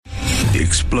The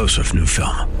explosive new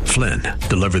film, Flynn,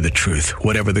 deliver the truth,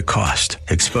 whatever the cost.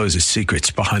 Exposes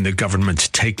secrets behind the government's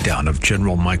takedown of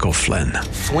General Michael Flynn.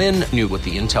 Flynn knew what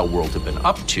the intel world had been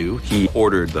up to. He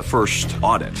ordered the first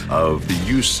audit of the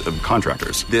use of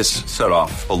contractors. This set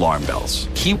off alarm bells.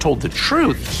 He told the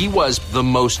truth. He was the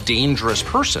most dangerous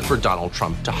person for Donald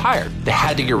Trump to hire. They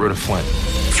had to get rid of Flynn.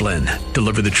 Flynn,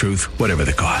 deliver the truth, whatever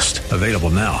the cost. Available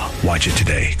now. Watch it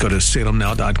today. Go to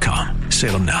salemnow.com.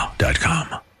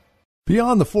 salemnow.com.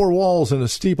 Beyond the four walls and a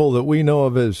steeple that we know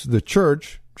of as the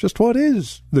church, just what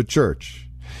is the church?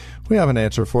 We have an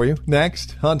answer for you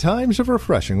next on Times of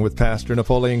Refreshing with Pastor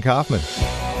Napoleon Kaufman.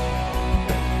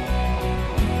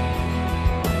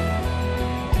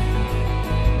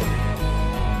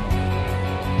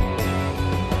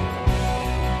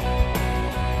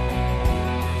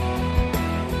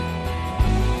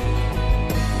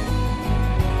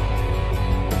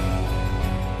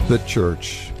 The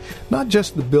church. Not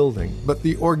just the building, but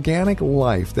the organic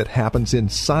life that happens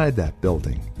inside that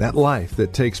building. That life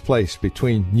that takes place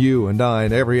between you and I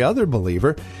and every other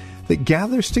believer that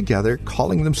gathers together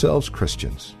calling themselves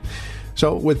Christians.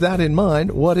 So with that in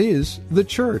mind, what is the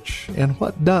church? And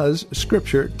what does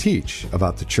Scripture teach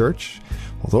about the church?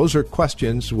 Well, those are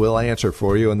questions we'll answer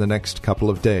for you in the next couple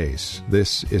of days.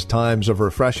 This is Times of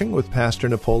Refreshing with Pastor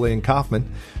Napoleon Kaufman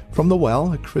from The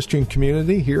Well, a Christian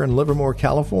community here in Livermore,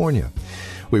 California.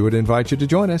 We would invite you to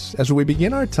join us as we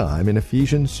begin our time in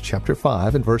Ephesians chapter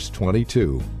 5 and verse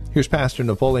 22. Here's Pastor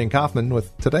Napoleon Kaufman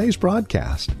with today's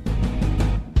broadcast.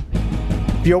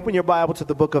 If you open your Bible to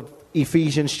the book of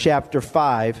Ephesians chapter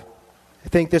 5, I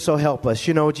think this will help us.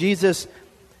 You know, Jesus,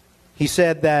 he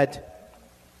said that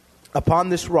upon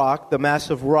this rock, the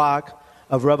massive rock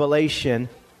of Revelation,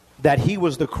 that he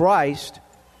was the Christ,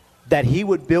 that he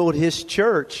would build his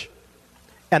church,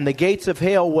 and the gates of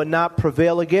hell would not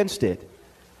prevail against it.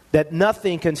 That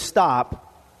nothing can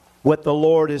stop what the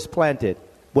Lord has planted,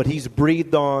 what he's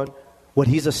breathed on, what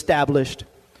he's established,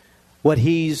 what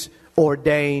he's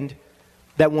ordained.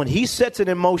 That when he sets it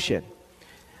in motion,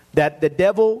 that the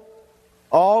devil,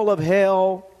 all of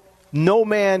hell, no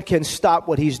man can stop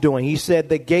what he's doing. He said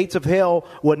the gates of hell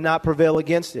would not prevail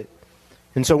against it.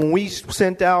 And so when we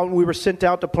were sent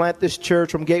out to plant this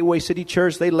church from Gateway City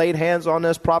Church. They laid hands on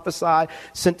us, prophesied,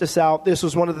 sent us out. This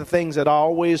was one of the things that I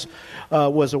always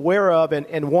was aware of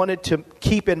and wanted to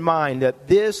keep in mind, that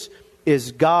this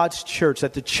is God's church.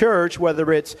 That the church,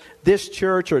 whether it's this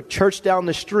church or church down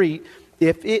the street,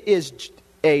 if it is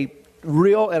a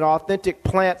real and authentic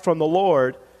plant from the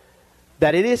Lord,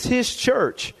 that it is his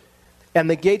church, and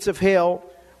the gates of hell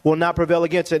will not prevail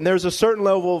against it. And there's a certain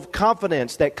level of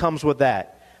confidence that comes with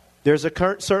that. There's a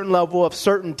certain level of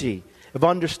certainty, of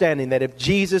understanding that if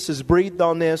Jesus has breathed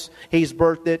on this, he's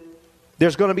birthed it.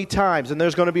 There's going to be times and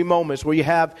there's going to be moments where you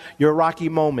have your rocky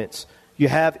moments. You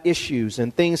have issues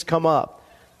and things come up.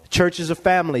 The church is a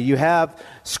family. You have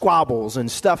squabbles and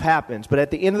stuff happens. But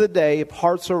at the end of the day, if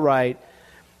hearts are right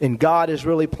and God has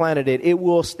really planted it, it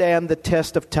will stand the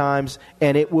test of times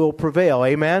and it will prevail.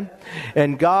 Amen?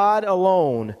 And God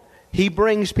alone, he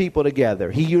brings people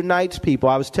together. He unites people.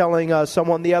 I was telling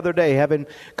someone the other day, having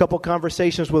a couple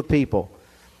conversations with people,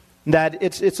 that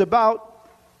it's about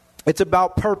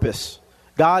purpose.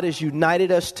 God has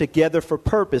united us together for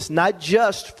purpose, not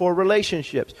just for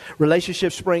relationships.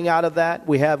 Relationships spring out of that.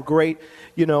 We have great,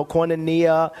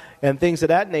 koinonia and things of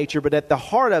that nature. But at the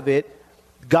heart of it,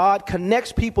 God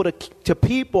connects people to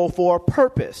people for a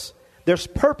purpose. There's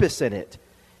purpose in it.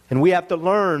 And we have to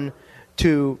learn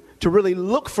to really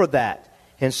look for that.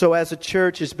 And so as a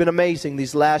church, it's been amazing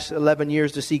these last 11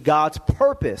 years to see God's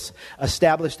purpose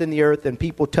established in the earth and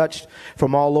people touched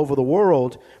from all over the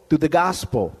world through the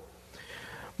gospel.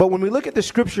 But when we look at the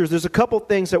scriptures, there's a couple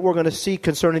things that we're going to see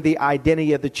concerning the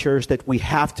identity of the church that we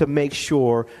have to make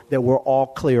sure that we're all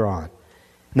clear on.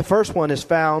 And the first one is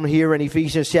found here in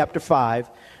Ephesians chapter 5,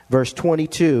 verse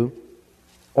 22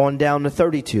 on down to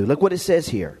 32. Look what it says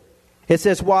here. It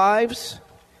says, "Wives,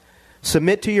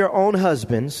 submit to your own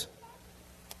husbands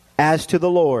as to the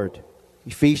Lord."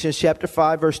 Ephesians chapter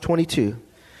 5, verse 22.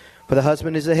 "For the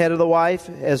husband is the head of the wife,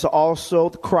 as also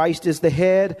Christ is the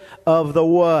head of the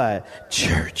what?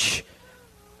 Church.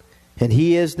 And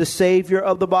he is the Savior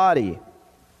of the body.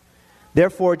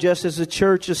 Therefore, just as the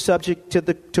church is subject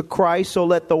to Christ, so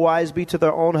let the wives be to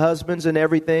their own husbands in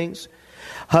everything.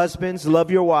 Husbands,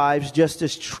 love your wives, just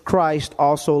as Christ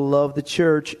also loved the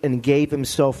church and gave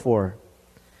himself for her,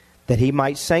 that he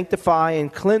might sanctify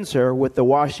and cleanse her with the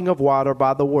washing of water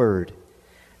by the word,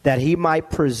 that he might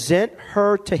present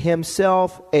her to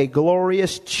himself a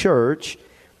glorious church,"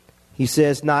 he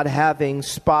says, "not having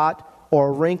spot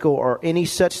or wrinkle or any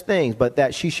such things, but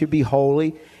that she should be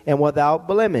holy and without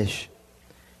blemish.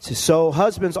 So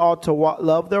husbands ought to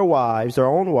love their wives, their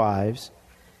own wives,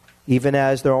 even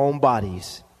as their own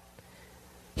bodies.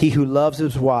 He who loves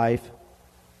his wife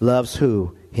loves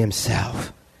who?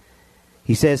 Himself.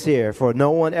 He says here, for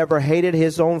no one ever hated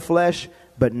his own flesh,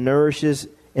 but nourishes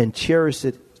and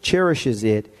cherishes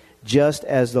it, just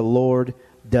as the Lord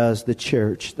does the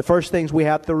church. The first things we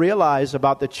have to realize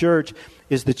about the church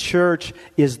is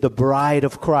the bride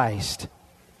of Christ.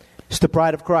 It's the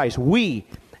bride of Christ. We,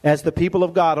 as the people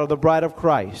of God, are the bride of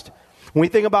Christ. When we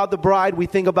think about the bride, we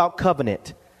think about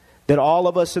covenant. That all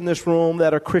of us in this room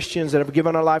that are Christians, that have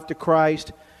given our life to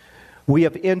Christ, we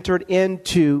have entered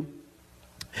into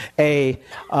a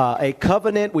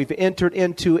covenant. We've entered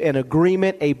into an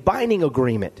agreement, a binding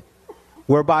agreement,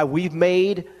 whereby we've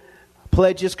made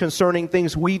pledges concerning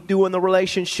things we do in the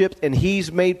relationship, and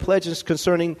he's made pledges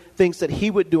concerning things that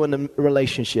he would do in the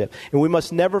relationship. And we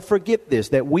must never forget this,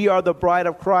 that we are the bride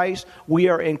of Christ. We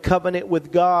are in covenant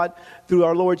with God through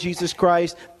our Lord Jesus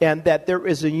Christ, and that there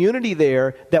is a unity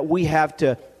there that we have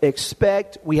to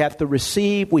expect, we have to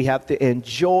receive, we have to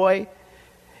enjoy.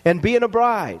 And being a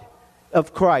bride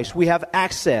of Christ, we have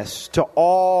access to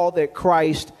all that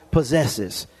Christ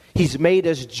possesses. He's made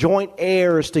us joint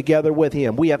heirs together with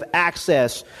him. We have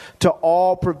access to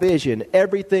all provision,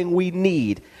 everything we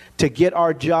need to get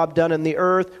our job done in the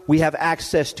earth. We have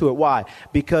access to it. Why?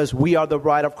 Because we are the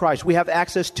bride of Christ. We have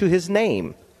access to his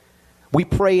name. We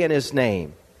pray in his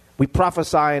name. We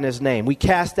prophesy in his name. We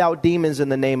cast out demons in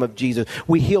the name of Jesus.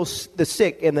 We heal the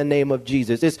sick in the name of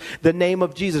Jesus. It's the name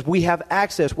of Jesus. We have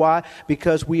access. Why?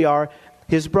 Because we are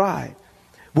his bride.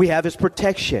 We have his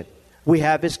protection. We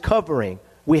have his covering.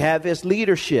 We have his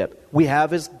leadership. We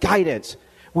have his guidance.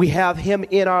 We have him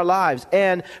in our lives.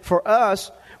 And for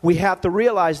us, we have to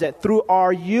realize that through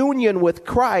our union with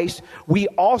Christ, we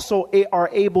also are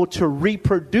able to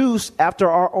reproduce after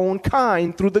our own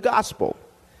kind through the gospel.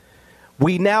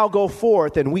 We now go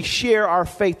forth and we share our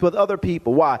faith with other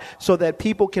people. Why? So that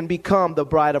people can become the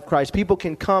bride of Christ. People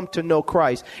can come to know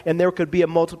Christ, and there could be a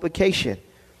multiplication.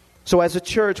 So as a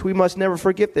church, we must never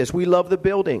forget this. We love the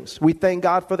buildings. We thank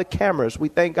God for the cameras. We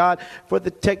thank God for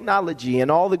the technology and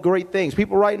all the great things.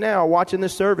 People right now are watching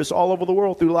this service all over the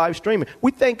world through live streaming. We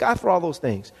thank God for all those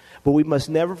things. But we must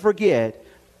never forget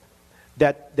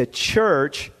that the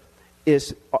church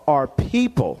is our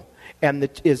people, and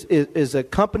is a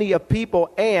company of people,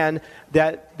 and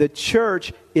that the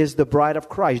church is the bride of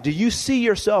Christ. Do you see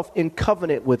yourself in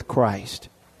covenant with Christ?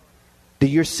 Do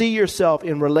you see yourself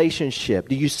in relationship?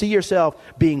 Do you see yourself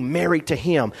being married to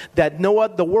him? That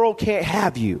the world can't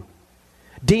have you.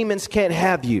 Demons can't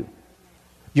have you.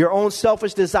 Your own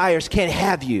selfish desires can't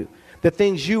have you. The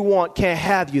things you want can't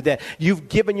have you. That you've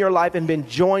given your life and been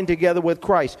joined together with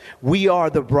Christ. We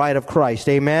are the bride of Christ.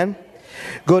 Amen?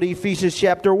 Go to Ephesians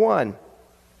chapter 1.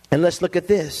 And let's look at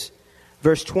this.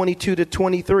 Verse 22 to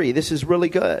 23. This is really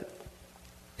good.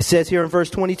 It says here in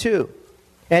verse 22.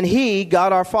 And he,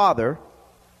 God our Father,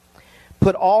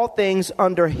 put all things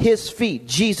under his feet,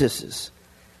 Jesus's,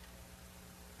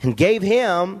 and gave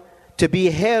him to be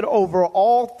head over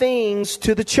all things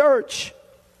to the church,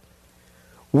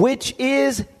 which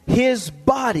is his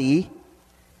body,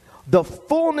 the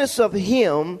fullness of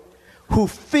him who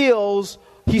fills,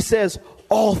 he says,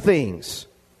 all things.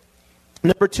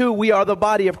 Number two, we are the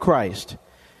body of Christ.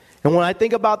 And when I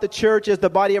think about the church as the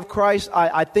body of Christ,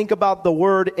 I think about the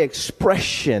word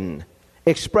expression.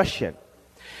 Expression.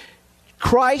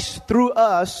 Christ through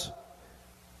us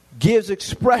gives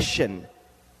expression.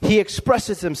 He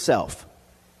expresses himself.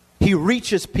 He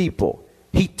reaches people.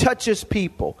 He touches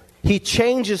people. He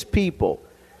changes people.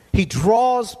 He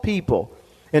draws people.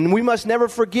 And we must never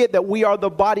forget that we are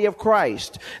the body of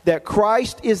Christ. That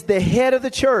Christ is the head of the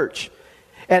church.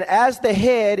 And as the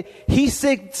head, he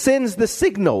sends the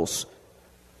signals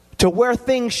to where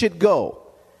things should go.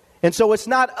 And so it's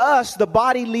not us, the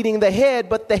body, leading the head,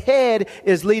 but the head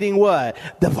is leading what?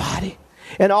 The body.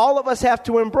 And all of us have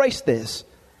to embrace this.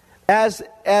 As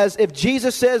if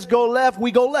Jesus says go left, we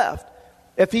go left.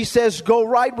 If he says go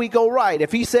right, we go right.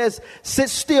 If he says sit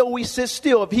still, we sit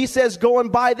still. If he says go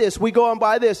and buy this, we go and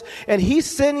buy this. And he's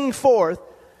sending forth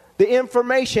the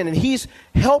information, and he's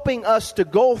helping us to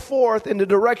go forth in the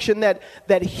direction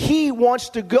that he wants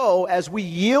to go as we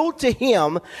yield to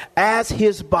him as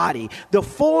his body. The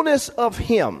fullness of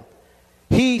him.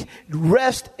 He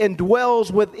rests and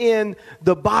dwells within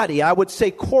the body, I would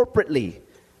say corporately.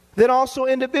 Then also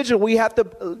individually, we have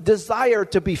to desire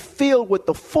to be filled with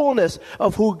the fullness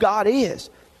of who God is.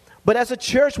 But as a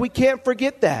church, we can't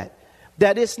forget that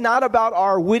it's not about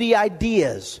our witty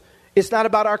ideas. It's not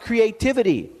about our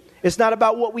creativity. It's not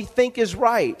about what we think is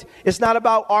right. It's not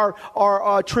about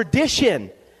our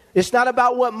tradition. It's not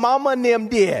about what mama and them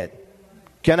did.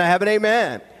 Can I have an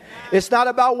amen? It's not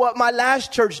about what my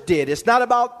last church did. It's not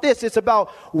about this. It's about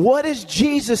what is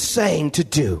Jesus saying to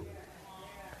do.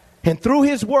 And through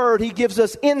his word, he gives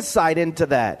us insight into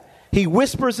that. He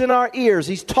whispers in our ears.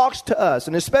 He talks to us.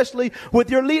 And especially with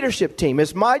your leadership team,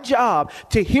 it's my job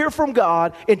to hear from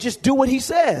God and just do what he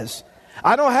says.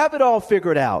 I don't have it all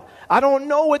figured out. I don't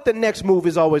know what the next move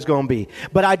is always going to be.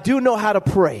 But I do know how to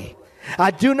pray.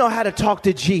 I do know how to talk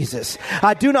to Jesus.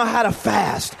 I do know how to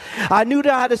fast. I know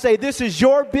how to say, this is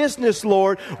your business,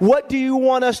 Lord. What do you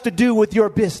want us to do with your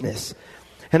business?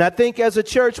 And I think as a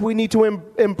church, we need to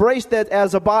embrace that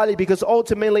as a body, because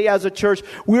ultimately as a church,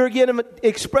 we're getting an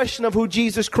expression of who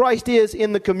Jesus Christ is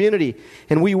in the community.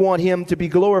 And we want him to be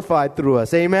glorified through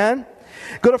us. Amen?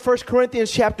 Go to 1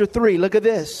 Corinthians chapter 3. Look at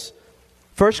this.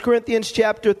 1 Corinthians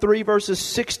chapter 3, verses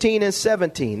 16 and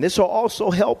 17. This will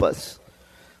also help us.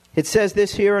 It says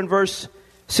this here in verse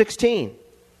 16.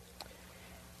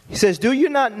 He says, do you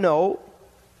not know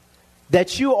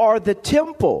that you are the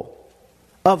temple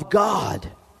of God,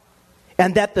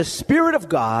 and that the Spirit of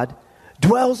God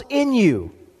dwells in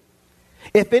you?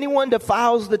 If anyone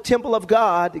defiles the temple of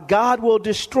God, God will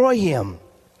destroy him.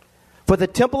 For the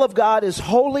temple of God is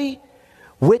holy,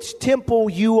 which temple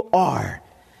you are.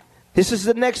 This is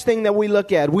the next thing that we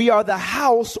look at. We are the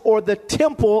house or the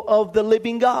temple of the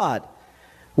living God.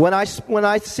 When I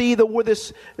see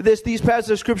these passages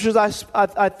of scriptures,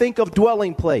 I think of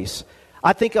dwelling place.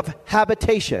 I think of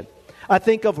habitation. I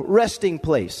think of resting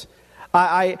place.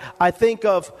 I think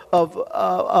of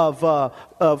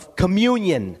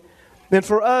communion. And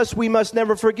for us, we must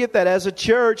never forget that as a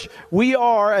church, we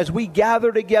are, as we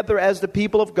gather together as the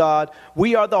people of God,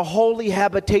 we are the holy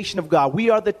habitation of God. We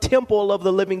are the temple of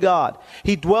the living God.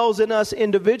 He dwells in us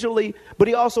individually, but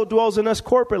he also dwells in us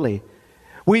corporately.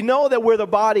 We know that we're the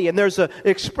body, and there's an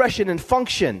expression and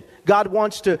function God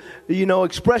wants to,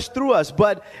 express through us.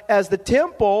 But as the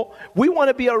temple, we want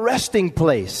to be a resting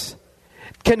place.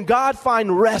 Can God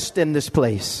find rest in this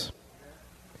place?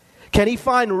 Can he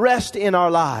find rest in our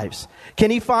lives?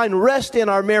 Can he find rest in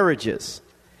our marriages?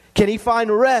 Can he find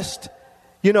rest,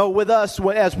 with us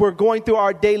as we're going through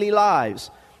our daily lives?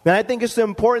 And I think it's an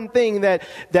important thing that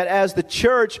as the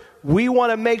church, we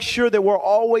want to make sure that we're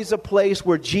always a place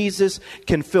where Jesus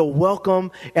can feel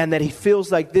welcome, and that he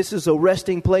feels like this is a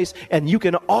resting place, and you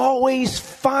can always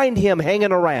find him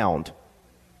hanging around.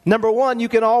 Number one, you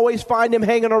can always find him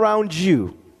hanging around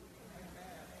you.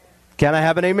 Can I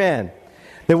have an amen?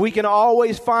 That we can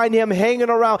always find him hanging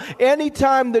around.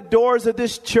 Anytime the doors of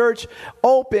this church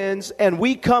opens and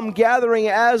we come gathering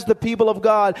as the people of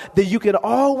God, that you can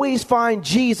always find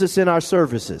Jesus in our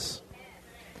services.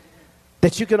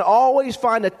 That you can always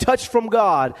find a touch from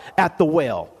God at the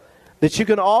well. That you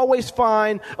can always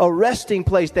find a resting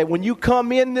place. That when you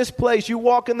come in this place, you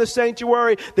walk in the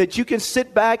sanctuary, that you can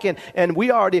sit back and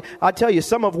I tell you,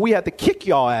 we have to kick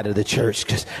y'all out of the church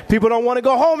because people don't want to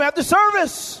go home after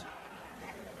service.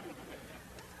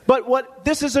 But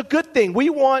this is a good thing. We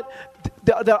want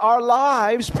our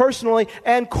lives personally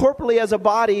and corporately as a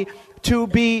body to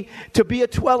be a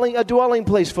dwelling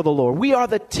place for the Lord. We are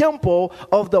the temple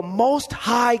of the Most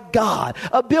High God.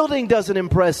 A building doesn't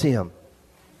impress him.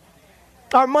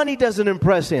 Our money doesn't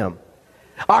impress him.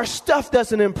 Our stuff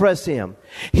doesn't impress him.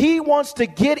 He wants to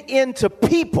get into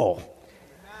people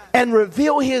and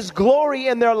reveal his glory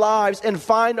in their lives and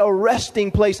find a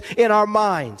resting place in our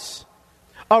minds.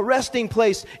 A resting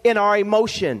place in our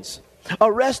emotions.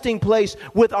 A resting place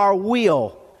with our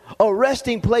will. A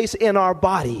resting place in our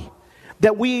body.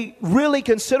 That we really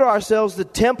consider ourselves the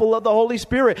temple of the Holy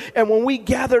Spirit. And when we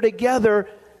gather together,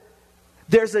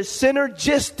 there's a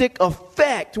synergistic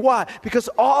effect. Why? Because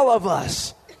all of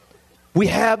us, we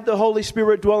have the Holy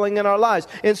Spirit dwelling in our lives.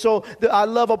 And so I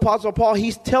love Apostle Paul.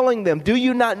 He's telling them, do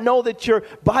you not know that your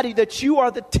body, that you are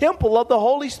the temple of the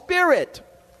Holy Spirit?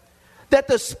 That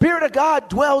the Spirit of God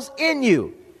dwells in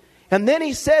you. And then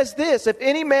he says this, if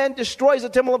any man destroys the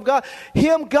temple of God,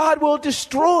 him God will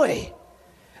destroy.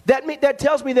 That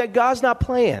tells me that God's not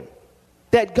playing.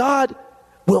 That God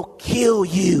will kill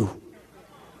you.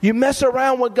 You mess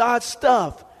around with God's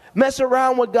stuff. Mess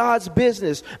around with God's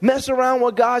business. Mess around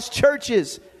with God's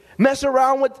churches. Mess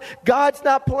around with God's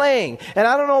not playing. And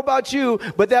I don't know about you,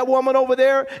 but that woman over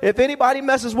there, if anybody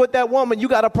messes with that woman, you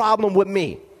got a problem with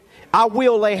me. I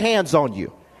will lay hands on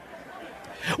you.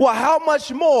 Well, how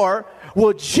much more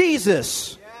will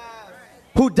Jesus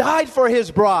who died for his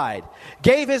bride,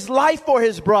 gave his life for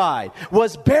his bride,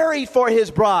 was buried for his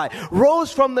bride,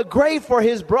 rose from the grave for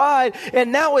his bride,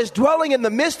 and now is dwelling in the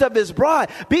midst of his bride.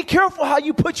 Be careful how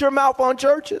you put your mouth on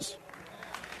churches.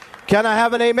 Can I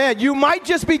have an amen? You might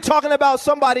just be talking about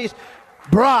somebody's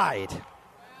bride.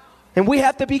 And we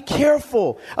have to be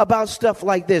careful about stuff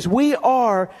like this. We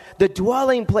are the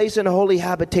dwelling place and the holy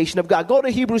habitation of God. Go to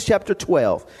Hebrews chapter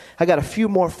 12. I got a few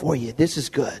more for you. This is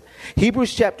good.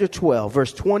 Hebrews chapter 12,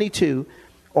 verse 22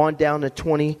 on down to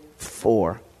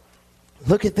 24.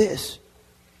 Look at this.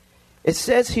 It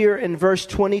says here in verse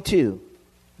 22,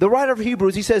 the writer of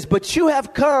Hebrews, he says, "But you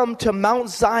have come to Mount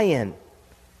Zion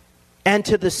and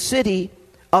to the city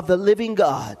of the living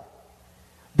God,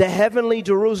 the heavenly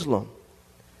Jerusalem,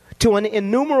 to an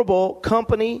innumerable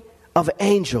company of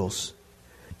angels,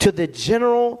 to the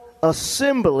general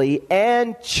assembly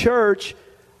and church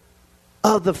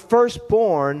of the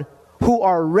firstborn who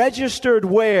are registered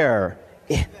where?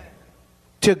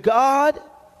 To God,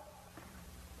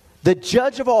 the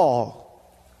judge of all,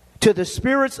 to the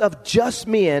spirits of just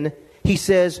men," he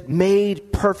says,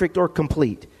 "made perfect or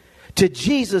complete, to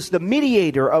Jesus, the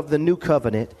mediator of the new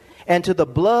covenant, and to the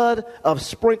blood of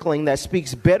sprinkling that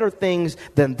speaks better things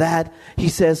than that," he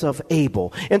says, "of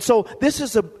Abel." And so this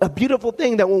is a beautiful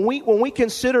thing that when we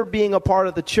consider being a part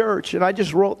of the church, and I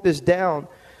just wrote this down,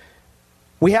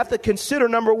 we have to consider,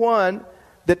 number one,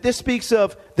 that this speaks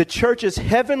of the church's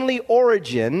heavenly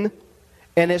origin,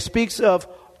 and it speaks of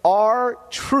our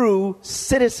true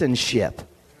citizenship.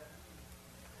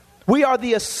 We are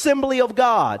the assembly of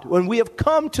God. When we have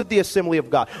come to the assembly of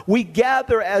God, we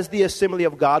gather as the assembly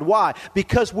of God. Why?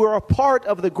 Because we're a part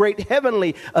of the great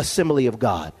heavenly assembly of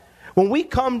God. When we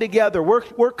come together,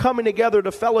 we're coming together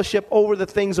to fellowship over the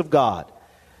things of God,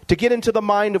 to get into the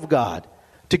mind of God,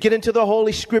 to get into the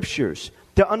Holy Scriptures,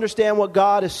 to understand what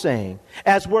God is saying.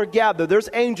 As we're gathered, there's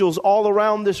angels all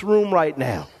around this room right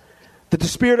now. That the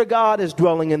Spirit of God is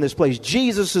dwelling in this place.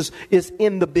 Jesus is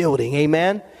in the building.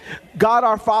 Amen. God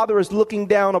our Father is looking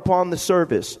down upon the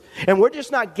service. And we're just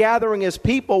not gathering as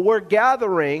people. We're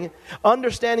gathering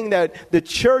understanding that the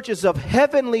church is of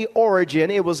heavenly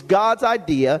origin. It was God's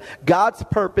idea, God's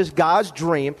purpose, God's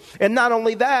dream. And not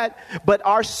only that, but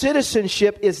our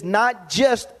citizenship is not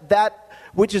just that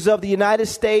which is of the United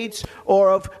States or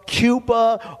of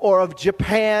Cuba or of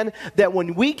Japan, that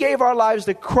when we gave our lives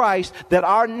to Christ, that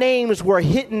our names were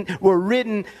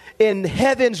written in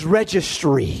heaven's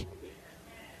registry.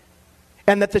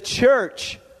 And that the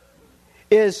church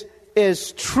is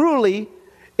truly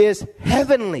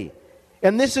heavenly.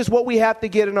 And this is what we have to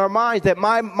get in our minds, that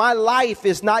my life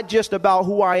is not just about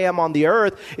who I am on the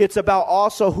earth. It's about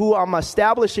also who I'm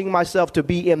establishing myself to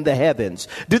be in the heavens.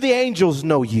 Do the angels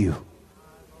know you?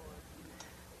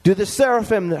 Do the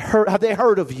seraphim, have they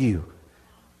heard of you?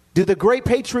 Do the great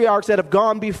patriarchs that have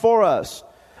gone before us,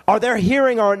 are they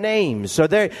hearing our names? Are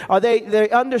they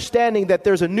understanding that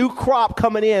there's a new crop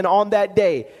coming in on that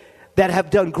day that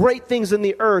have done great things in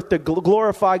the earth to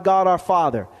glorify God our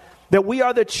Father? That we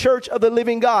are the church of the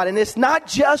living God. And it's not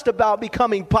just about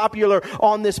becoming popular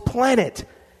on this planet.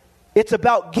 It's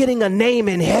about getting a name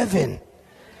in heaven.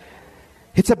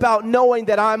 It's about knowing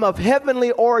that I'm of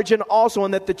heavenly origin also,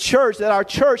 and that our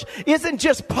church isn't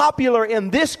just popular in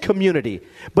this community,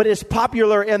 but it's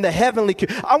popular in the heavenly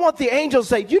community. I want the angels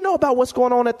to say, you know about what's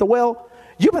going on at the well?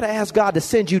 You better ask God to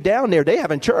send you down there. They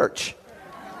having church.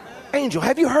 Angel,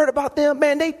 have you heard about them?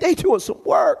 Man, they doing some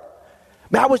work.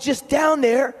 Man, I was just down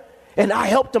there, and I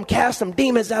helped them cast some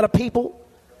demons out of people,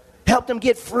 helped them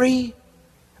get free.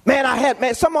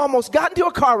 Man, some almost got into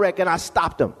a car wreck, and I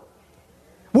stopped them.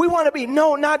 We want to be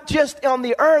known not just on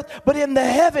the earth, but in the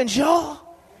heavens, y'all.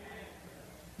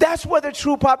 That's where the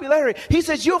true popularity. He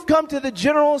says, you've come to the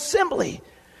general assembly.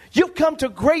 You've come to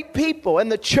great people.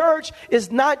 And the church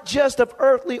is not just of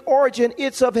earthly origin,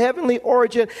 it's of heavenly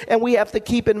origin. And we have to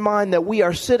keep in mind that we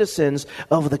are citizens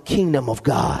of the kingdom of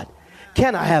God.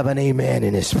 Can I have an amen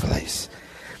in this place?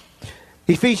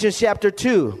 Ephesians chapter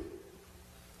 2.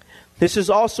 This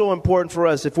is also important for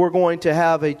us if we're going to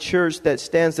have a church that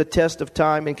stands the test of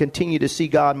time and continue to see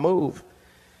God move.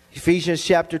 Ephesians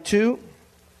chapter 2,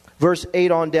 verse 8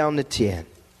 on down to 10.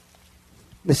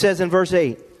 It says in verse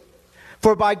 8,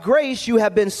 "For by grace you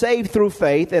have been saved through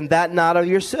faith, and that not of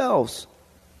yourselves.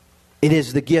 It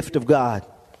is the gift of God."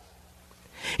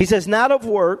 He says, "Not of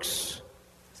works,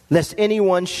 lest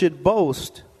anyone should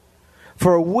boast.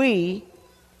 For we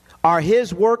are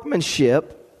his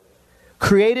workmanship,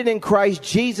 created in Christ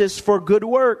Jesus for good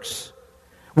works,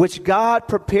 which God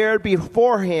prepared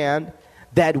beforehand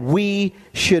that we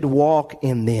should walk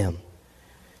in them."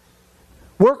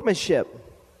 Workmanship.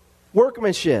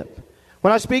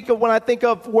 When I think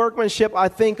of workmanship, I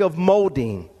think of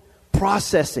molding,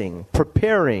 processing,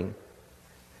 preparing.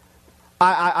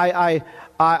 I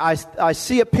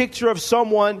see a picture of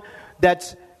someone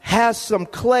that has some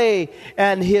clay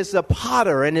and is a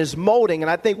potter and is molding. And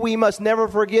I think we must never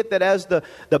forget that as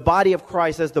the body of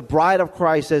Christ, as the bride of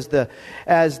Christ, as the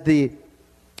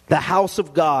house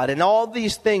of God, and all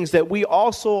these things, that we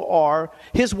also are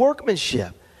his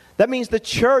workmanship. That means the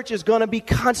church is going to be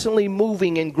constantly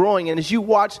moving and growing. And as you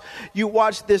watch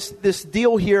this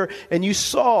deal here, and you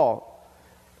saw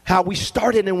how we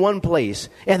started in one place,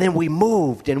 and then we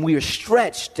moved, and we were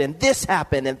stretched, and this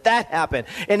happened, and that happened.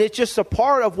 And it's just a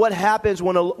part of what happens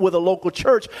with a local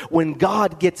church when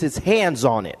God gets his hands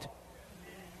on it.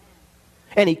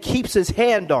 And he keeps his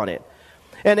hand on it.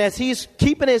 And as he's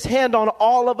keeping his hand on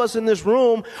all of us in this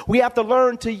room, we have to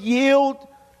learn to yield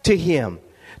to him.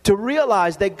 To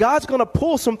realize that God's going to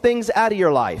pull some things out of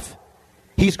your life.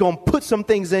 He's going to put some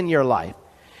things in your life.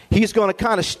 He's going to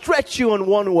kind of stretch you in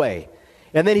one way.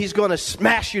 And then he's going to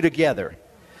smash you together.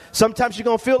 Sometimes you're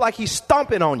going to feel like he's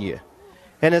stomping on you.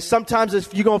 And then sometimes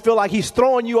you're going to feel like he's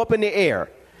throwing you up in the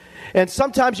air. And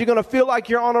sometimes you're going to feel like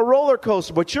you're on a roller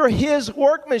coaster. But you're his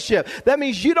workmanship. That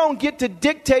means you don't get to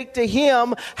dictate to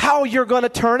him how you're going to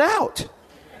turn out.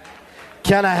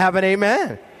 Can I have an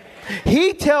amen?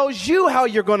 He tells you how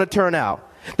you're going to turn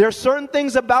out. There's certain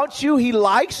things about you he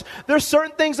likes. There's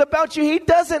certain things about you he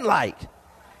doesn't like.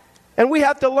 And we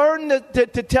have to learn to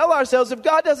tell ourselves, if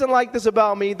God doesn't like this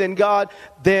about me, then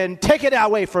take it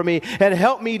away from me and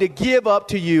help me to give up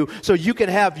to you so you can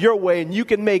have your way and you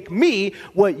can make me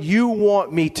what you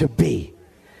want me to be.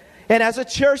 And as a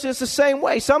church, it's the same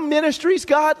way. Some ministries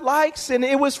God likes, and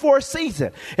it was for a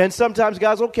season. And sometimes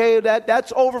God's, okay,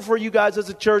 that's over for you guys as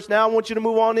a church. Now I want you to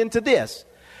move on into this.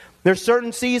 There's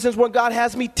certain seasons when God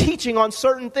has me teaching on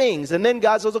certain things. And then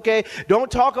God says, okay,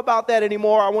 don't talk about that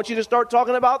anymore. I want you to start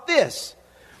talking about this.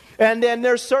 And then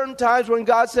there's certain times when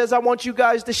God says, I want you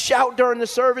guys to shout during the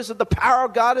service, that the power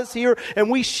of God is here. And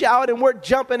we shout and we're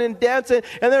jumping and dancing.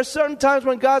 And there's certain times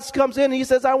when God comes in and he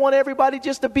says, I want everybody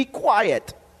just to be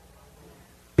quiet.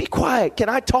 Be quiet. Can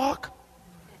I talk?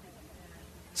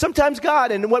 Sometimes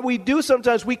God, and what we do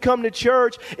sometimes, we come to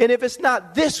church, and if it's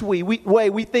not this way,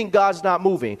 we think God's not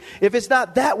moving. If it's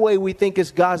not that way, we think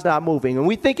God's not moving. And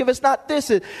we think if it's not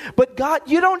this, but God,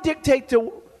 you don't dictate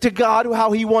to God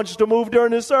how he wants to move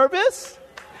during the service.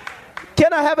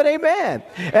 Can I have an amen?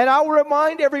 And I'll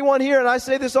remind everyone here, and I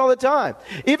say this all the time,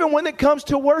 even when it comes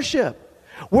to worship,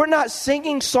 we're not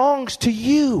singing songs to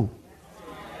you.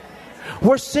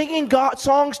 We're singing God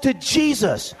songs to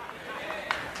Jesus.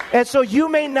 And so you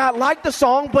may not like the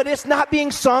song, but it's not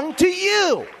being sung to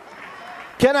you.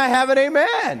 Can I have an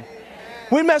amen?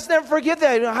 We must never forget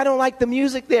that. I don't like the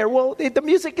music there. Well, the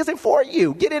music isn't for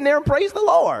you. Get in there and praise the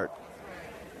Lord.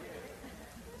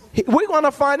 We want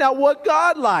to find out what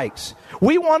God likes.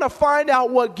 We want to find out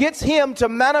what gets him to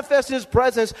manifest his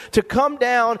presence, to come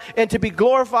down and to be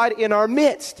glorified in our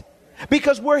midst.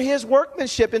 Because we're his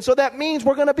workmanship. And so that means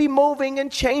we're going to be moving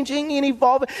and changing and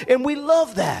evolving. And we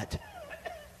love that.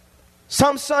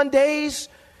 Some Sundays,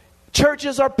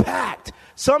 churches are packed.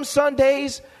 Some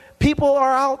Sundays, people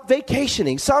are out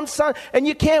vacationing. And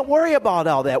you can't worry about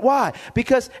all that. Why?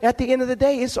 Because at the end of the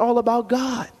day, it's all about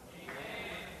God.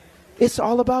 It's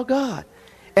all about God.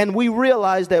 And we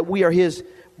realize that we are his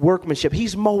workmanship.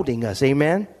 He's molding us.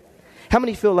 Amen? How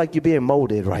many feel like you're being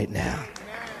molded right now?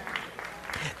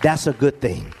 That's a good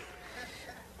thing.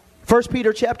 1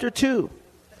 Peter chapter 2.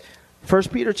 1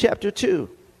 Peter chapter 2.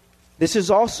 This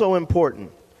is also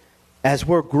important as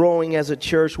we're growing as a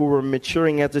church, where we're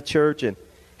maturing as a church. And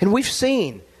we've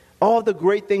seen all the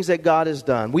great things that God has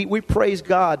done. We praise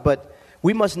God, but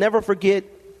we must never forget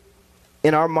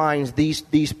in our minds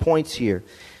these points here.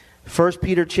 1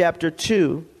 Peter chapter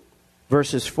 2,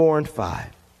 verses 4 and 5.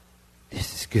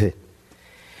 This is good.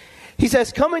 He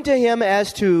says, coming to him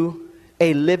as to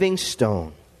a living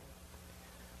stone,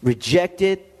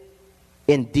 rejected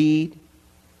indeed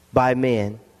by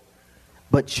men,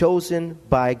 but chosen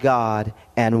by God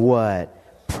and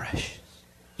what? Precious.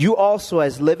 You also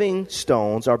as living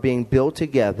stones are being built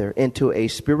together into a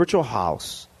spiritual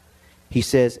house. He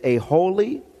says, a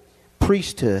holy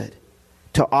priesthood,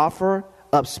 to offer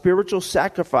up spiritual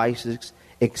sacrifices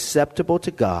acceptable to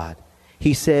God.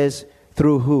 He says,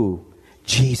 through who?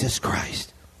 Jesus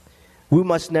Christ. We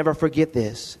must never forget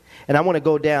this. And I want to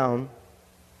go down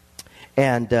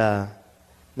and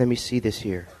let me see this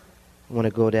here. I want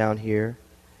to go down here.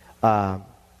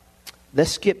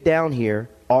 Let's skip down here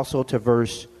also to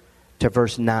verse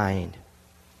 9.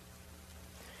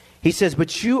 He says,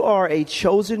 but you are a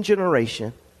chosen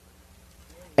generation,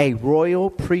 a royal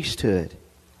priesthood,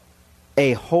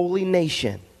 a holy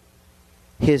nation,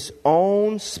 his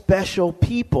own special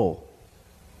people,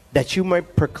 that you may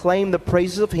proclaim the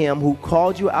praises of him who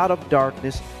called you out of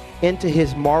darkness into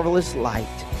his marvelous light,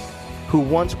 who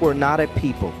once were not a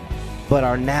people, but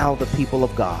are now the people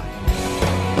of God.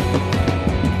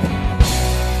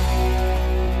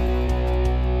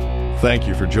 Thank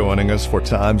you for joining us for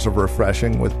Times of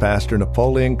Refreshing with Pastor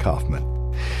Napoleon Kaufman.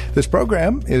 This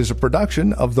program is a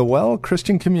production of the Well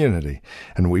Christian Community,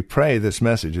 and we pray this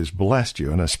message has blessed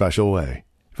you in a special way.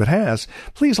 If it has,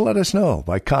 please let us know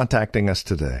by contacting us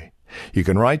today. You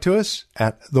can write to us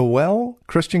at the Well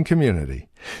Christian Community,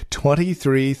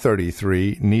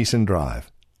 2333 Neeson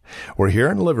Drive. We're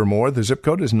here in Livermore. The zip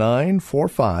code is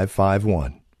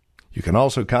 94551. You can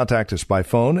also contact us by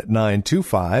phone at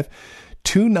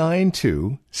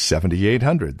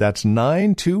 925-292-7800. That's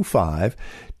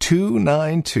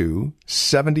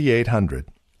 925-292-7800.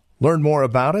 Learn more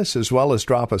about us as well as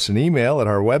drop us an email at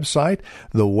our website,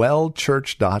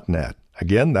 thewellchurch.net.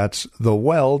 Again, that's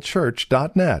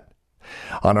thewellchurch.net.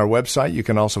 On our website, you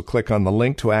can also click on the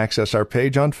link to access our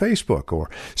page on Facebook or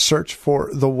search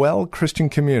for The Well Christian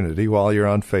Community while you're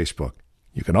on Facebook.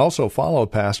 You can also follow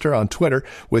Pastor on Twitter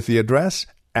with the address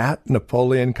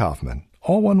 @Napoleon Kaufman,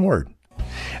 all one word.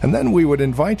 And then we would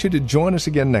invite you to join us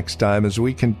again next time as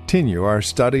we continue our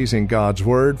studies in God's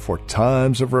Word for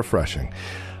Times of Refreshing.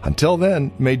 Until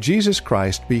then, may Jesus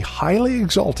Christ be highly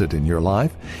exalted in your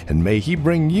life, and may He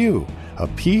bring you a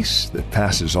peace that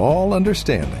passes all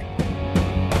understanding.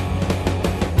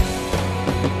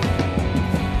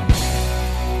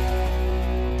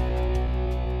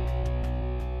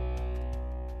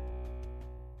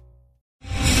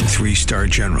 Three-star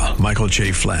General Michael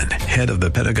J. Flynn, head of the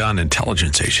Pentagon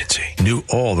Intelligence Agency, knew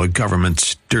all the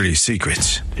government's dirty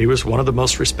secrets. He was one of the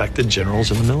most respected generals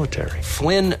in the military.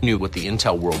 Flynn knew what the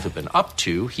intel world had been up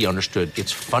to. He understood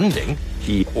its funding.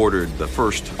 He ordered the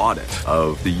first audit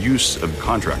of the use of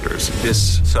contractors.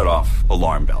 This set off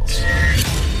alarm bells.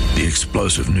 The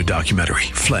explosive new documentary,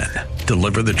 Flynn,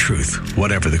 Deliver the Truth,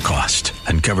 Whatever the Cost,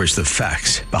 uncovers the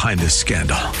facts behind this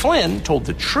scandal. Flynn told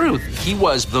the truth. He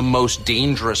was the most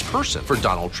dangerous person for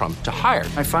Donald Trump to hire.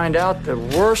 I find out the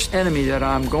worst enemy that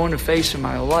I'm going to face in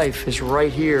my life is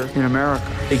right here in America.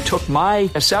 They took my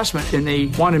assessment and they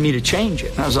wanted me to change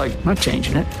it. And I was like, I'm not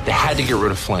changing it. They had to get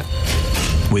rid of Flynn.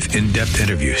 With in-depth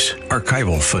interviews,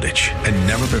 archival footage, and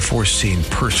never-before-seen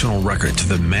personal records of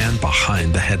the man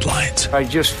behind the headlines. I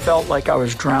just felt like I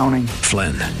was drowning.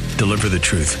 Flynn, Deliver the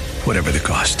Truth, Whatever the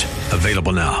Cost.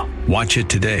 Available now. Watch it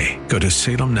today. Go to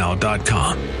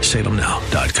salemnow.com.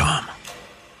 salemnow.com.